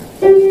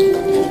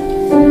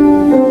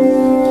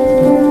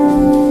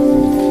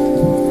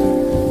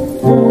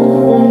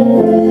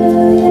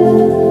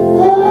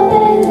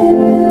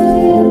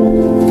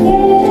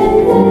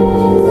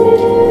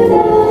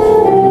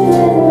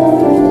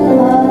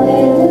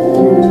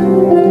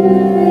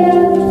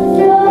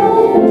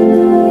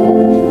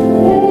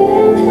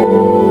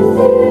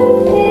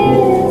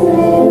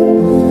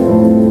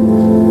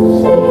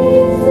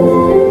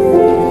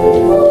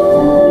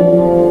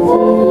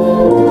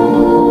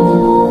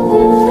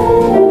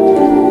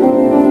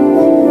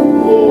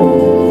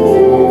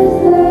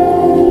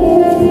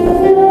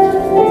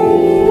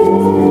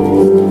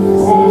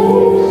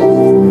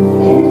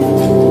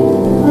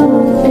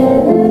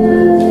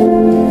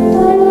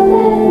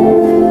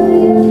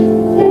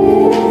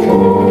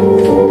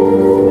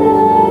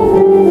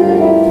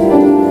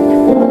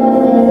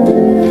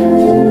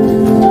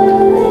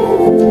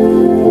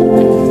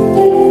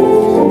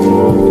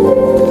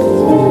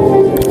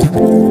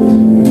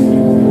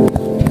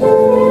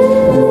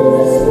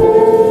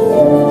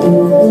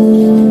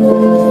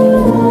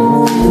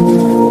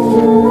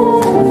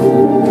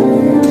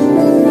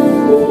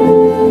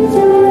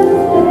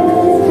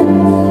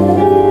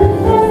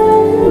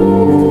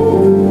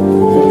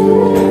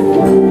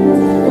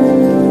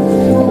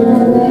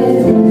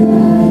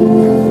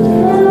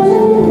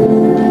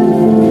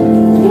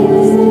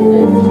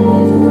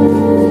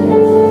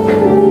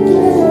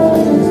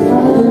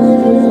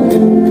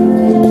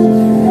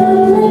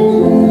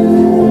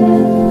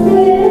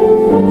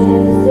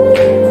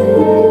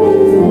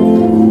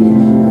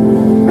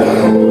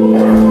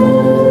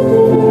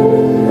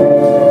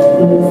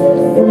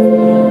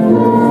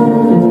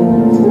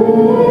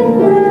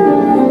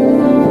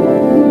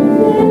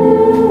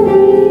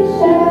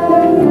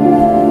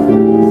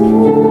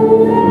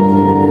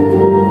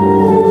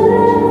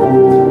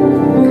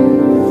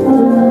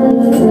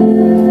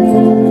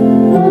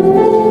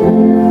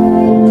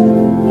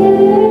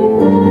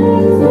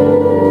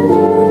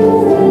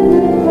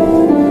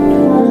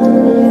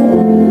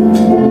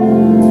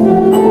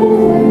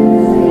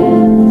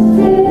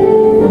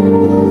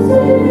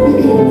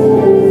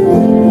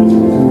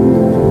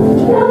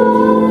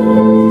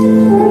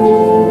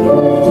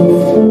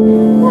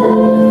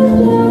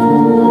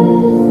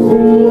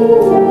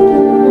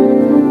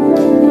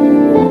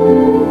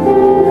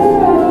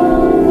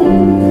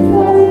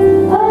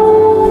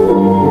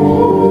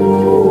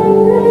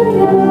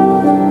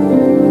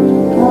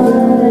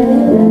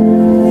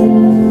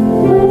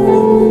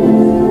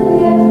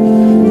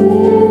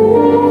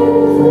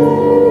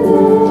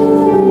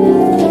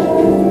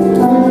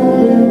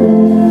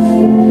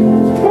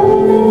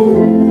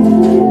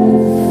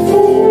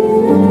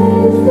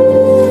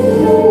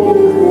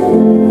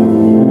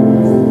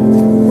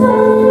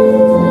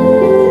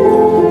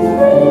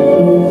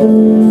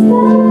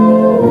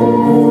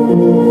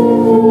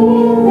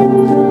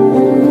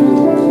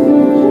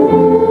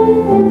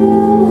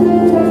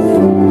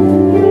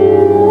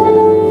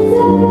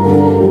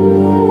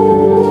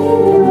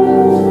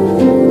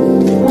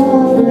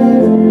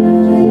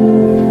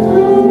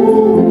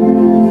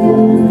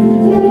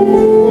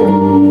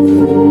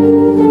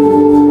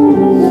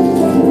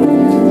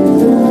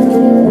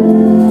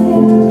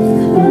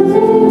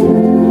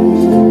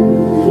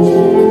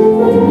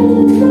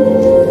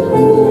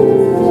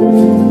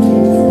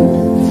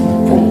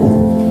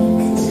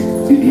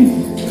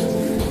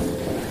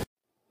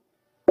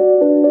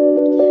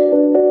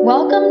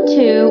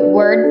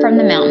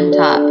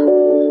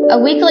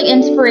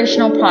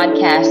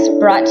podcast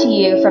brought to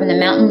you from the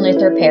Mountain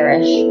Luther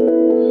Parish.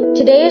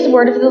 Today's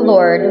word of the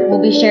Lord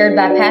will be shared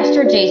by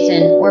Pastor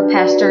Jason or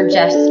Pastor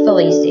Jess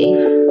Felici.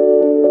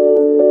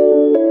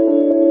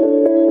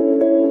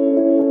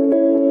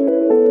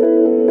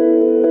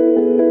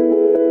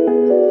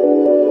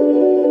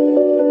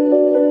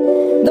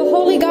 The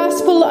Holy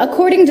Gospel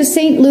according to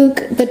St. Luke,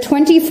 the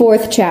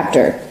 24th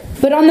chapter.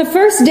 But on the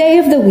first day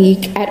of the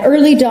week, at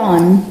early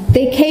dawn,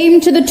 they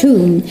came to the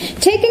tomb,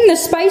 taking the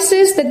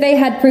spices that they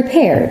had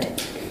prepared.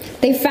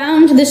 They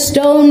found the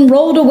stone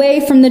rolled away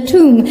from the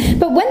tomb,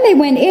 but when they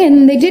went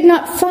in, they did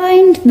not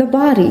find the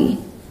body.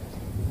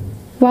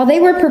 While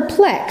they were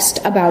perplexed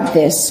about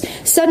this,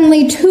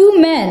 suddenly two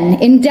men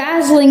in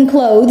dazzling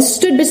clothes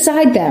stood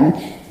beside them,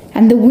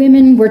 and the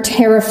women were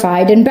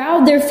terrified and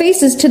bowed their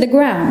faces to the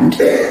ground.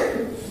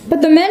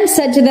 But the men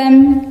said to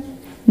them,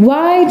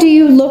 "Why do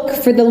you look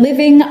for the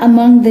living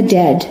among the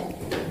dead?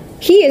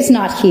 He is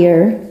not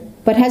here,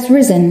 but has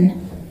risen.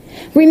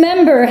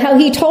 Remember how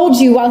he told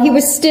you while he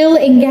was still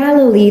in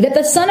Galilee that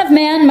the Son of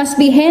Man must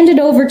be handed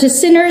over to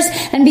sinners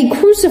and be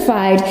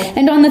crucified,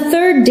 and on the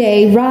third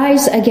day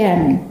rise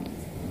again."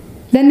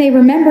 Then they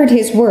remembered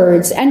his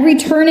words, and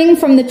returning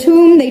from the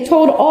tomb, they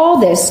told all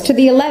this to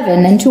the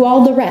 11 and to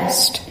all the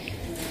rest.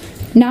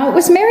 Now it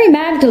was Mary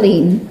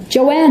Magdalene,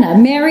 Joanna,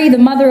 Mary the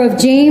mother of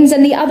James,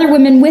 and the other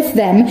women with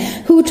them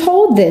who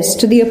told this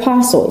to the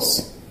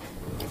apostles.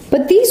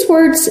 But these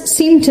words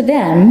seemed to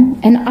them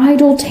an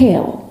idle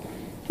tale,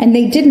 and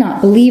they did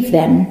not believe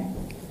them.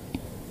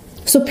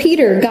 So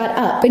Peter got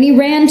up and he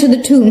ran to the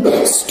tomb.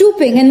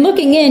 Stooping and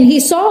looking in,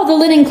 he saw the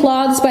linen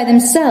cloths by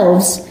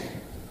themselves,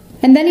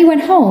 and then he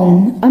went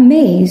home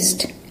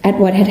amazed at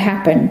what had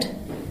happened.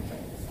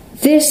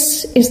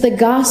 This is the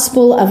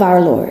gospel of our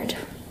Lord.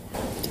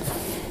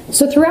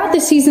 So throughout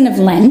the season of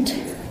Lent,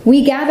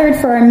 we gathered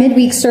for our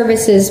midweek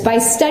services by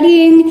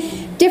studying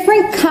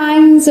different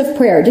kinds of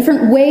prayer,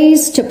 different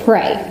ways to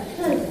pray.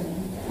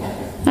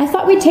 I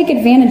thought we'd take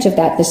advantage of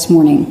that this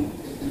morning.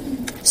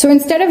 So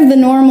instead of the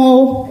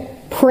normal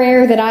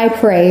prayer that I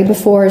pray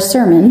before a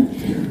sermon,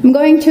 I'm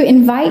going to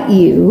invite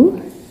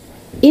you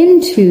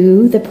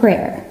into the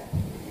prayer.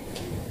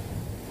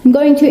 I'm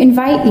going to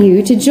invite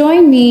you to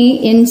join me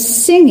in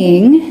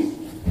singing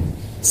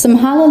some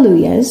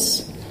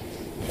hallelujahs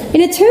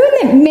in a tune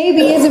that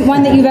maybe isn't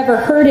one that you've ever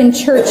heard in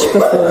church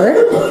before.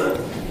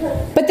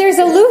 But there's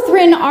a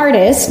Lutheran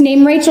artist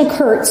named Rachel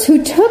Kurtz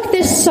who took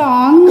this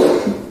song,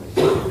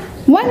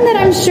 one that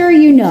I'm sure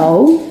you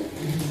know,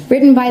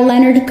 written by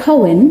Leonard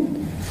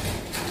Cohen,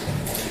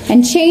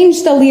 and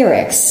changed the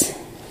lyrics.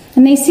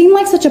 And they seem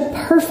like such a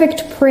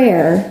perfect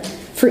prayer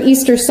for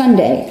Easter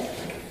Sunday.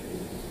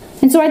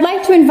 And so I'd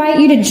like to invite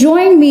you to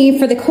join me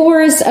for the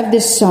chorus of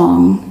this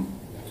song,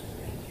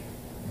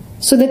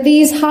 so that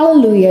these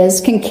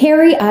hallelujahs can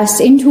carry us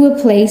into a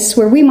place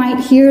where we might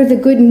hear the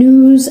good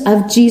news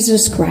of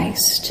Jesus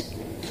Christ.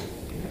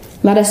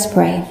 Let us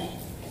pray.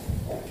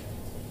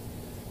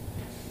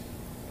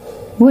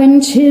 When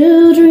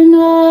children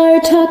are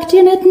tucked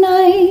in at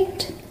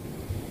night,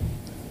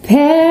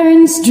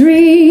 parents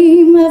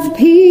dream of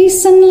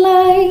peace and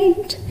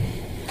light,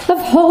 of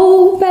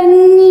hope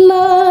and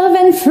love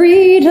and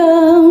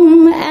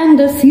freedom and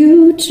a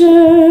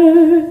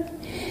future.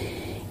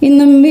 In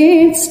the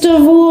midst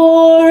of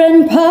war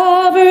and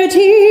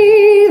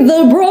poverty,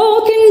 the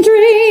broken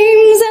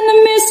dreams and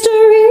the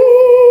mystery,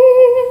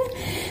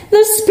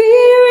 the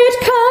Spirit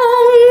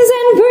comes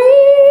and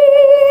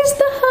breathes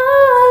the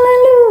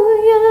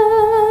hallelujah.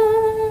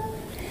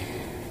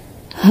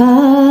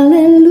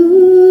 Hallelujah.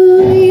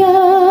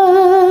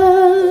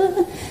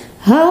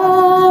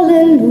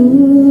 Hallelujah.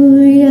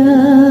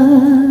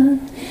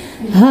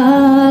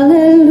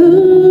 Hallelujah.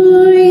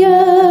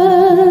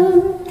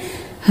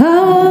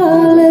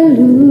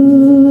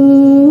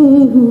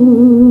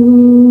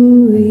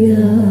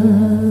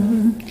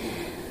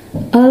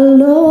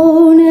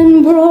 Alone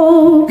and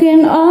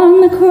broken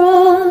on the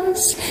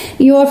cross,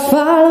 your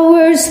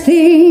followers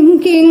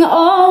thinking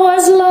all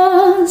was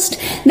lost,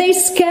 they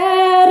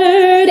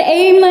scattered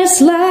aimless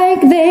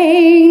like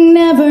they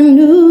never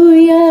knew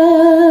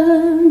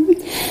you.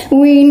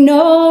 We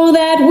know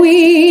that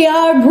we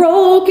are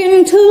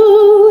broken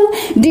too,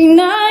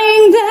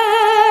 denying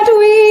that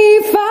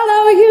we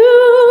follow you.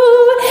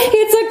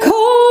 It's a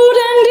cold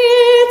and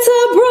it's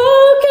a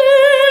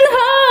broken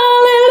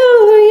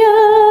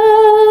hallelujah.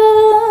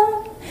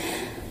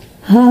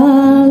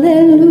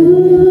 Hallelujah.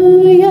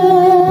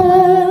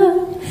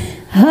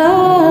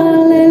 Hallelujah.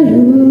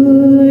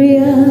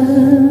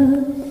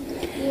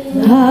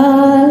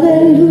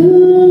 Hallelujah.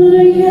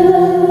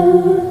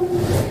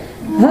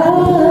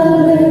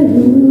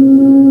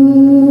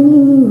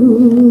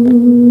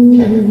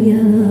 Hallelujah.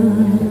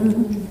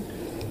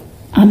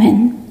 Amen.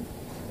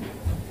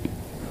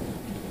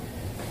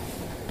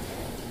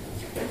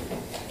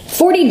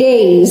 40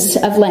 days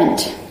of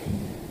Lent.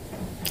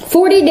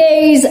 40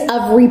 days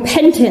of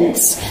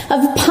repentance,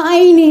 of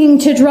pining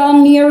to draw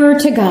nearer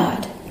to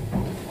God,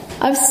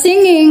 of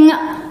singing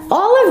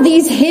all of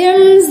these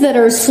hymns that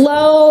are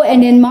slow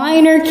and in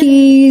minor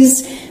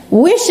keys,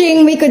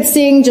 wishing we could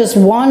sing just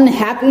one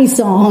happy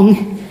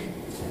song.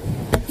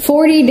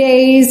 40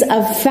 days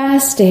of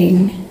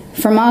fasting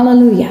from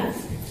Alleluia.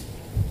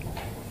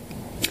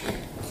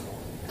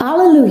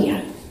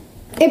 Alleluia.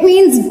 It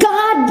means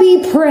God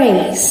be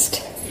praised.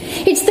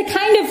 It's the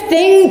kind of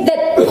thing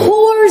that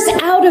pours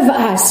out of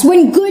us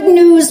when good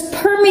news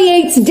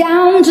permeates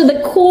down to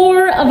the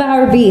core of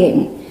our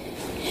being.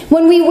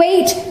 When we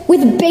wait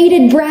with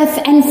bated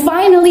breath and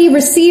finally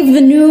receive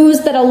the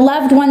news that a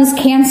loved one's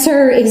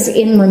cancer is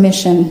in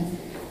remission.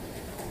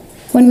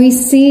 When we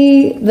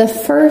see the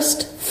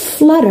first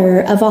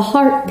flutter of a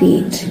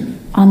heartbeat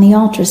on the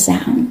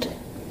ultrasound.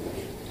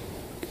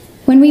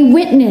 When we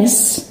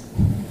witness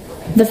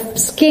the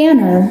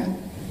scanner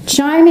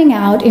chiming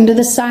out into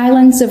the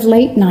silence of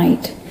late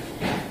night,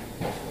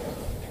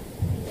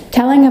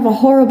 telling of a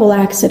horrible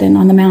accident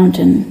on the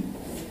mountain.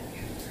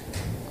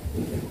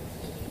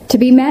 To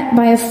be met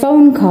by a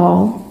phone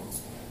call,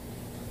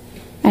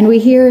 and we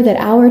hear that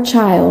our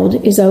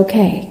child is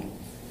okay.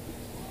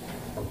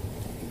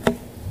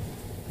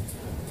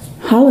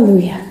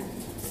 Hallelujah.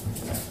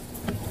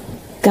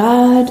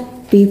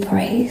 God be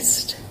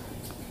praised.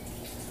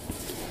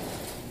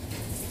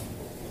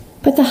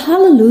 But the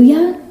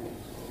hallelujah,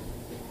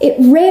 it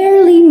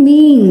rarely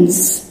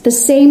means the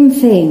same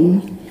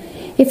thing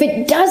if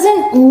it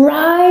doesn't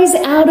rise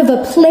out of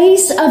a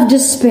place of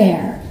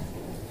despair.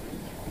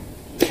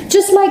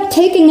 Just like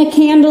taking a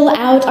candle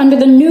out under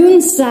the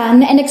noon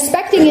sun and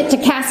expecting it to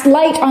cast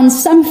light on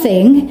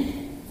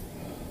something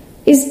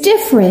is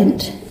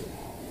different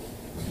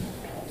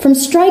from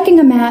striking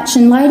a match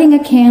and lighting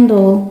a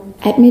candle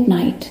at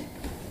midnight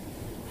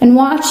and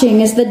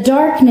watching as the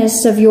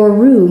darkness of your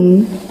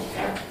room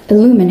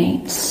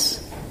illuminates.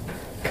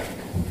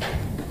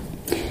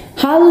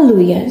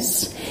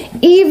 Hallelujahs,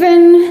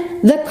 even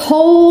the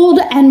cold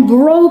and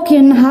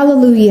broken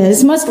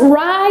hallelujahs, must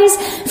rise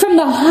from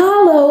the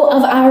hollow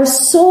of our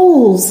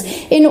souls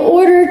in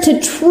order to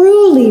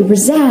truly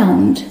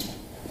resound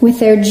with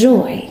their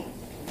joy.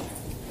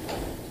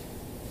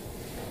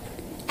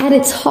 At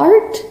its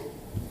heart,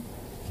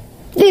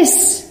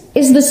 this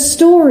is the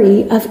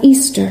story of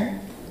Easter.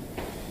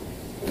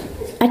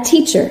 A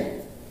teacher,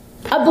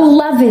 a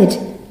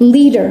beloved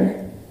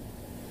leader,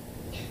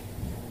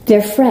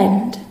 their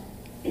friend.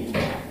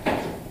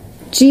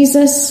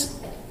 Jesus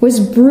was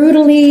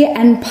brutally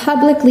and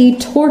publicly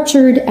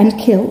tortured and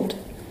killed.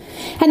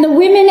 And the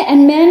women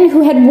and men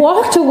who had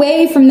walked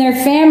away from their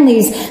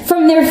families,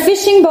 from their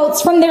fishing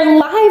boats, from their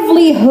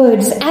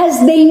livelihoods as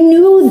they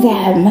knew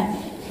them,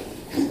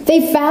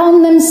 they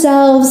found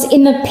themselves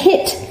in the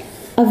pit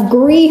of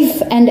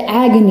grief and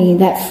agony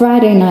that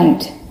Friday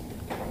night.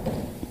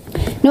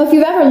 Now, if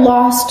you've ever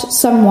lost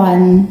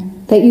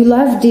someone that you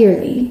love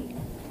dearly,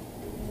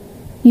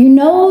 you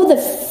know the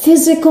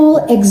physical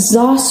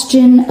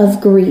exhaustion of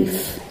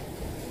grief.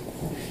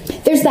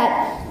 There's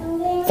that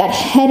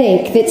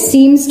headache that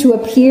seems to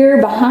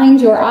appear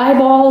behind your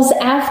eyeballs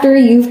after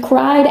you've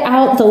cried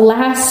out the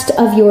last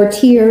of your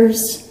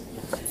tears.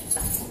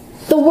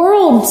 The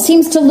world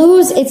seems to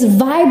lose its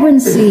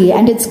vibrancy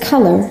and its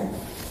color.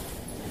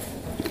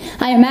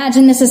 I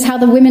imagine this is how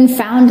the women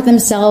found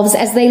themselves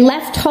as they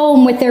left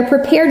home with their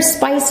prepared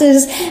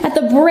spices at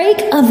the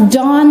break of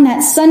dawn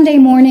that Sunday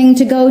morning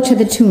to go to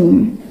the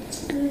tomb.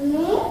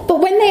 But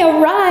when they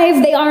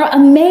arrive, they are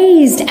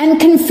amazed and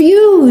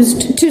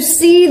confused to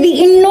see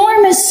the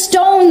enormous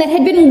stone that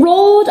had been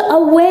rolled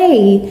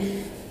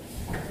away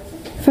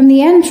from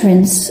the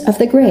entrance of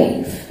the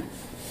grave.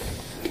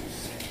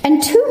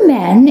 And two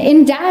men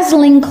in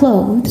dazzling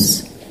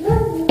clothes,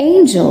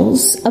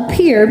 angels,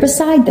 appear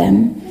beside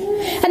them.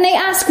 And they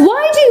ask,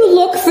 "Why do you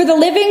look for the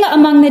living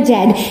among the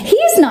dead? He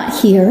is not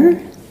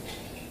here,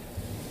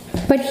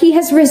 but he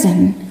has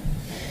risen.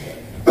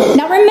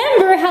 Now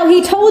remember how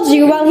he told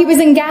you while he was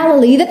in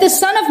Galilee that the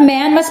Son of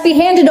Man must be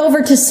handed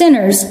over to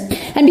sinners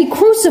and be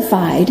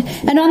crucified,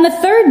 and on the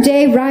third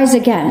day rise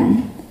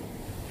again."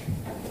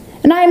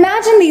 And I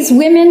imagine these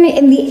women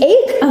in the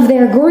ache of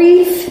their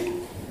grief,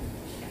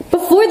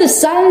 before the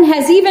sun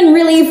has even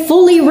really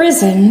fully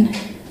risen,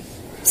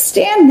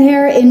 stand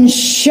there in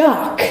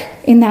shock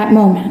in that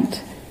moment.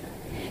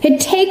 It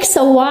takes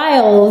a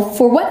while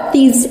for what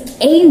these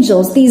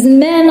angels, these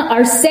men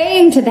are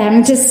saying to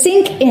them to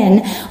sink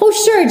in. Oh,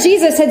 sure,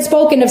 Jesus had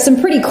spoken of some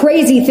pretty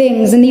crazy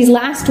things in these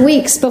last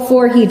weeks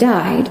before he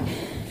died.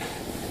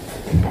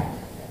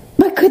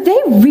 But could they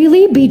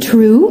really be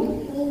true?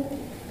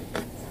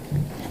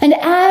 And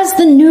as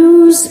the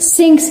news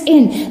sinks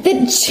in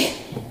that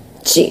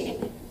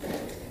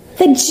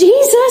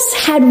Jesus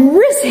had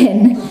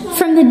risen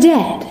from the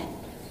dead,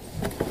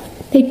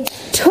 they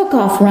took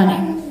off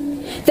running.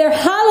 Their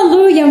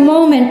hallelujah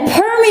moment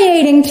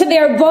permeating to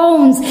their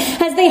bones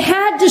as they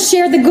had to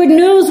share the good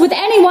news with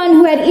anyone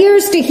who had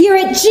ears to hear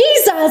it.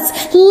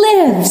 Jesus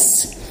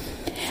lives.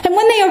 And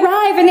when they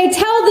arrive and they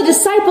tell the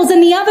disciples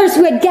and the others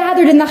who had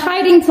gathered in the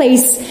hiding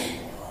place,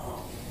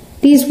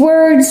 these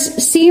words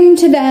seemed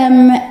to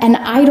them an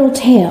idle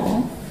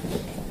tale,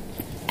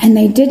 and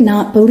they did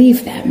not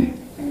believe them.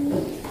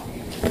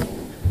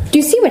 Do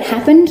you see what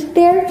happened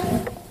there?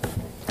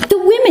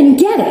 women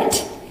get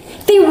it.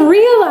 They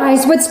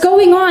realize what's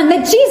going on,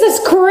 that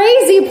Jesus'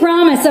 crazy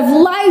promise of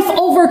life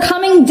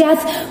overcoming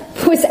death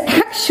was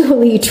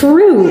actually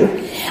true.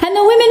 And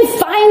the women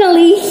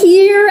finally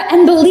hear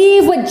and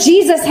believe what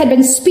Jesus had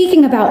been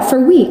speaking about for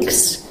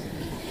weeks.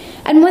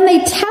 And when they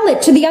tell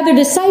it to the other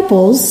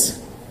disciples,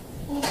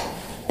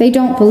 they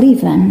don't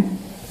believe them.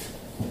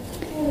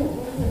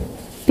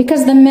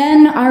 Because the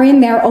men are in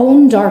their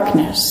own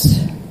darkness.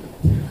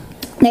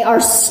 They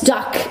are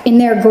stuck in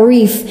their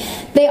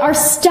grief. They are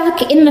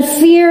stuck in the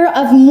fear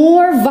of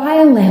more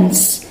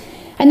violence.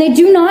 And they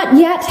do not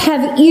yet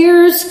have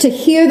ears to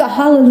hear the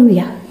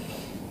hallelujah.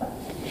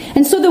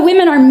 And so the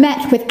women are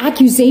met with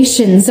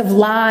accusations of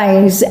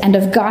lies and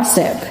of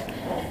gossip,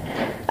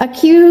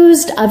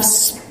 accused of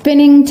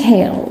spinning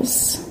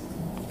tales.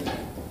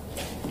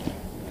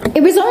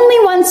 It was only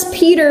once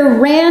Peter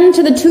ran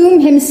to the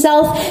tomb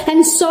himself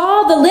and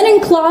saw the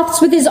linen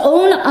cloths with his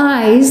own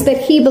eyes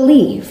that he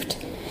believed,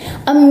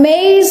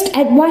 amazed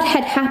at what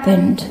had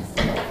happened.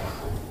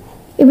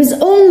 It was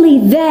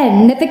only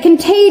then that the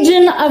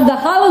contagion of the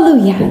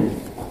hallelujah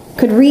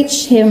could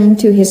reach him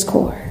to his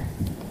core.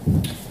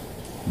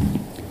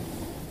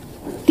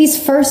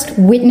 These first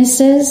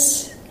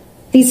witnesses,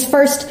 these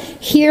first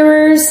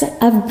hearers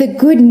of the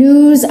good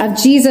news of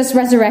Jesus'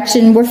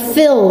 resurrection were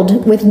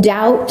filled with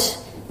doubt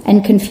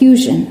and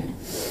confusion.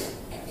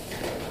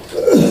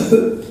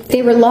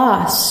 They were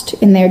lost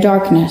in their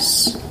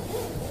darkness.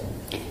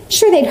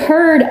 Sure, they'd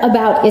heard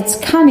about its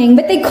coming,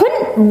 but they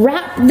couldn't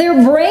wrap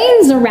their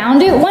brains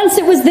around it once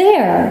it was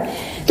there.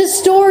 The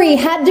story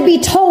had to be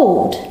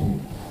told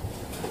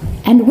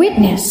and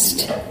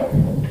witnessed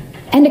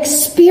and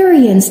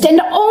experienced, and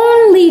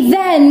only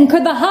then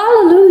could the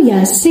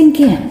hallelujah sink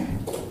in.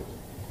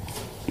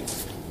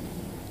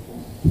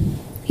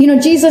 You know,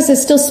 Jesus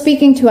is still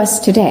speaking to us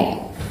today.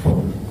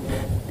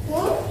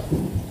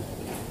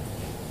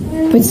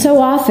 But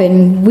so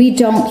often we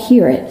don't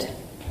hear it.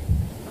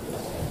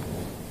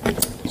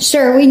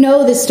 Sure, we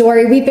know the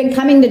story. We've been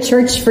coming to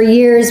church for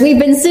years. We've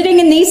been sitting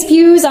in these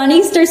pews on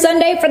Easter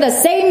Sunday for the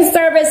same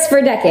service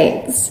for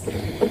decades.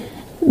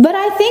 But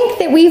I think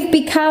that we've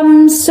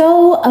become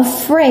so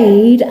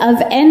afraid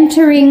of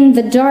entering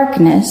the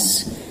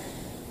darkness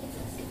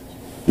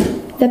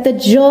that the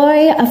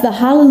joy of the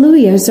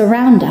hallelujahs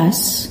around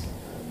us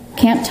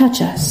can't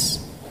touch us.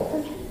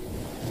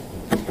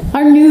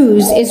 Our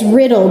news is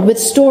riddled with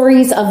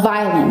stories of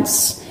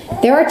violence.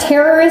 There are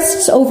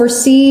terrorists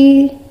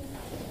overseas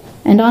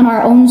and on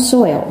our own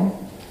soil.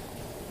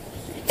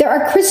 There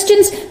are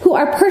Christians who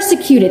are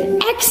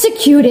persecuted,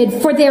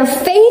 executed for their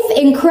faith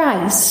in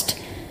Christ.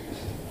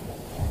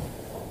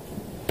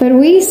 But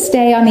we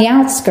stay on the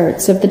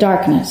outskirts of the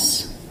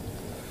darkness.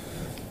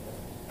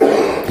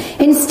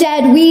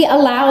 Instead, we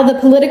allow the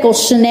political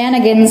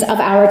shenanigans of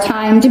our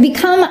time to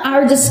become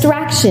our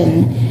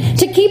distraction,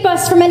 to keep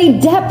us from any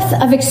depth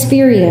of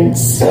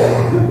experience. I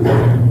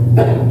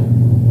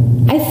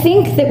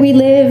think that we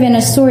live in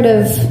a sort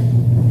of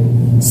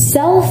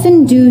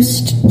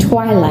self-induced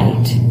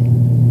twilight,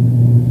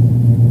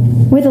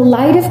 where the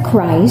light of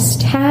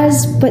Christ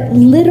has but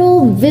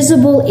little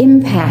visible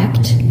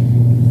impact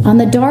on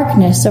the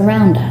darkness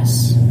around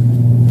us.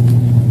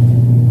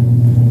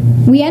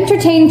 We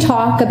entertain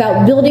talk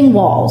about building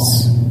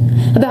walls,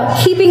 about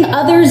keeping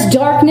others'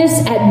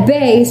 darkness at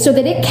bay so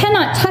that it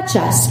cannot touch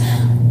us,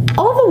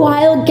 all the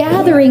while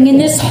gathering in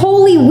this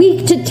holy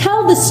week to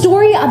tell the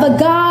story of a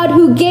God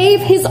who gave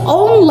his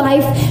own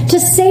life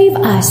to save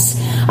us,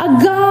 a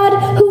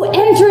God who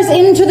enters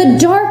into the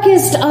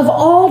darkest of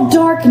all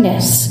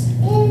darkness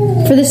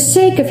for the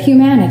sake of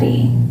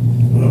humanity,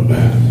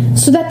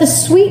 so that the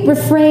sweet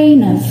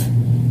refrain of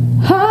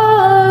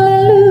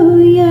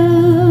hallelujah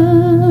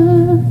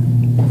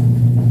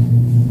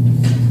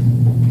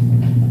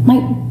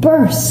might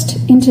burst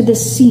into the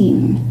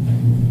scene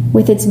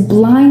with its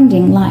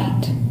blinding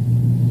light.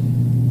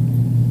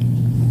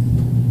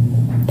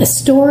 The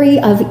story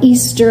of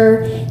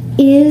Easter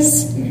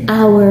is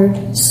our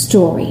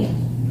story.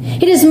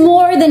 It is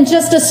more than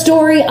just a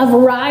story of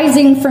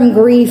rising from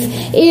grief.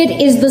 It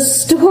is the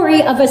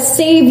story of a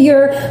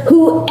Savior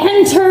who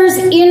enters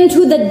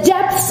into the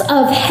depths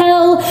of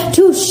hell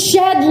to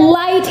shed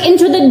light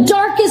into the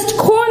darkest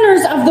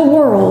corners of the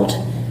world.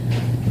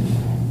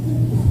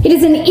 It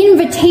is an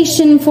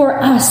invitation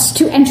for us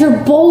to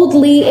enter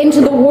boldly into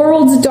the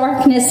world's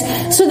darkness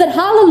so that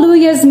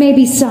hallelujahs may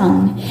be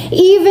sung.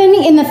 Even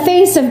in the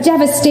face of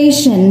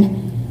devastation,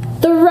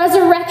 the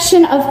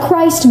resurrection of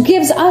Christ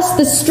gives us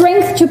the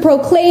strength to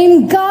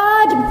proclaim,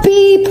 God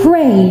be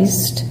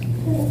praised.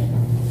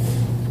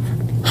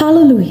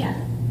 Hallelujah.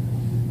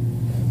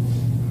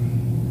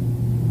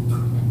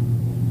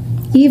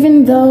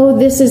 Even though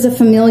this is a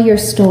familiar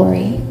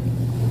story,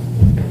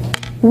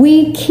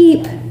 we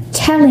keep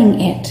telling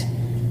it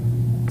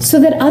so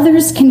that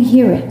others can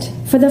hear it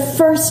for the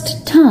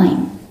first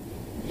time.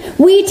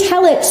 We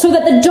tell it so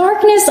that the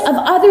darkness of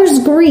others'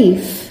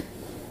 grief,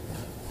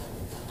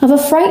 of a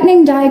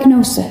frightening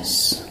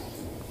diagnosis,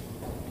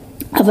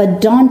 of a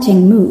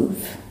daunting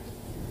move,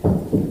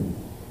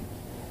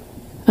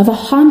 of a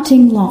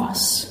haunting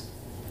loss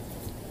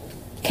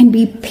can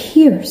be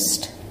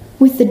pierced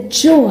with the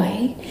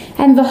joy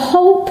and the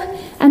hope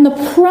and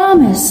the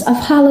promise of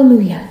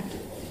hallelujah.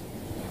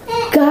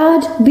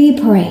 God be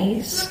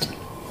praised.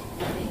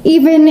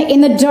 Even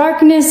in the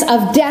darkness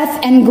of death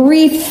and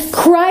grief,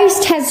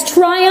 Christ has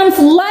triumphed.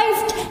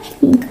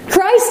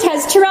 Christ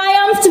has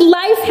triumphed.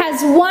 Life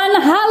has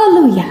won.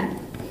 Hallelujah.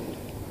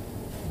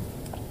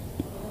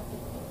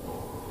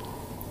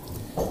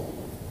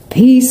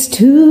 Peace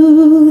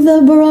to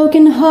the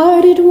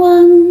broken-hearted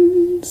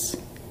ones,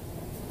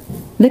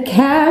 the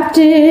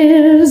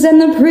captives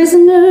and the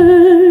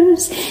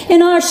prisoners.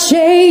 In our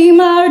shame,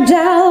 our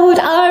doubt,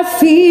 our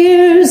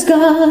fears,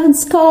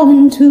 God's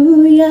calling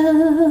to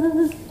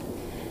ya.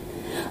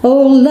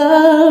 Oh,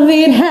 love,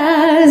 it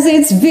has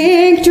its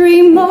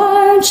victory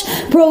march,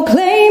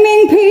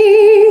 proclaiming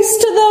peace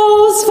to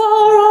those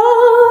far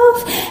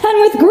off.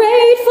 And with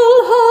grateful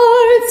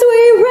hearts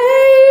we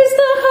raise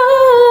the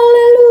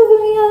hallelujah.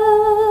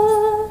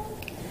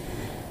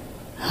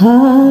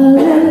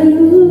 Hallelujah.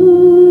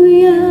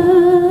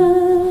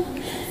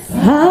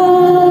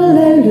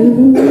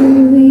 Hallelujah.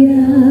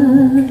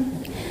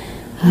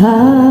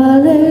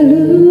 Hallelujah.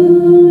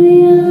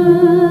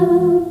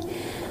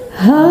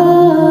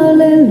 Hallelujah.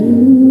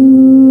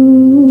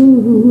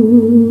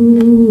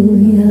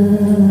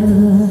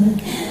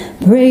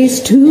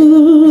 Praise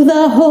to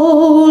the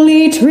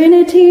Holy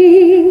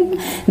Trinity.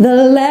 The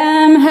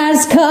Lamb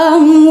has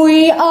come,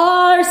 we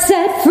are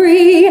set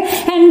free,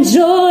 and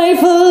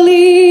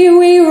joyfully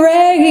we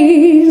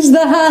raise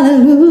the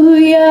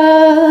hallelujah.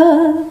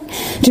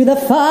 To the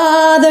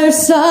Father,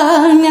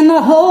 Son, and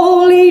the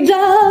Holy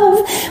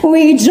Dove,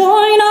 we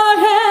join our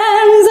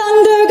hands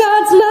under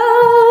God's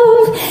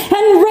love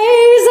and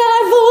raise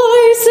our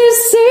voices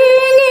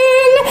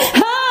singing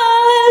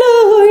hallelujah.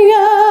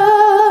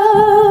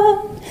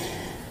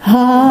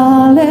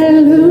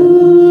 Hallelujah.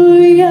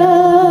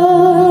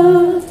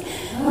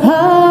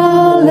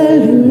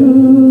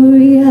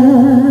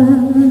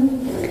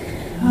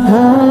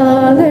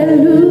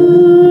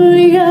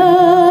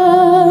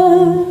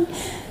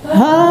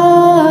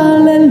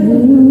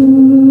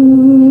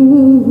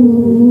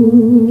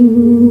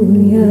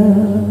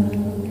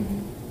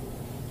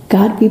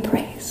 God be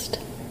praised.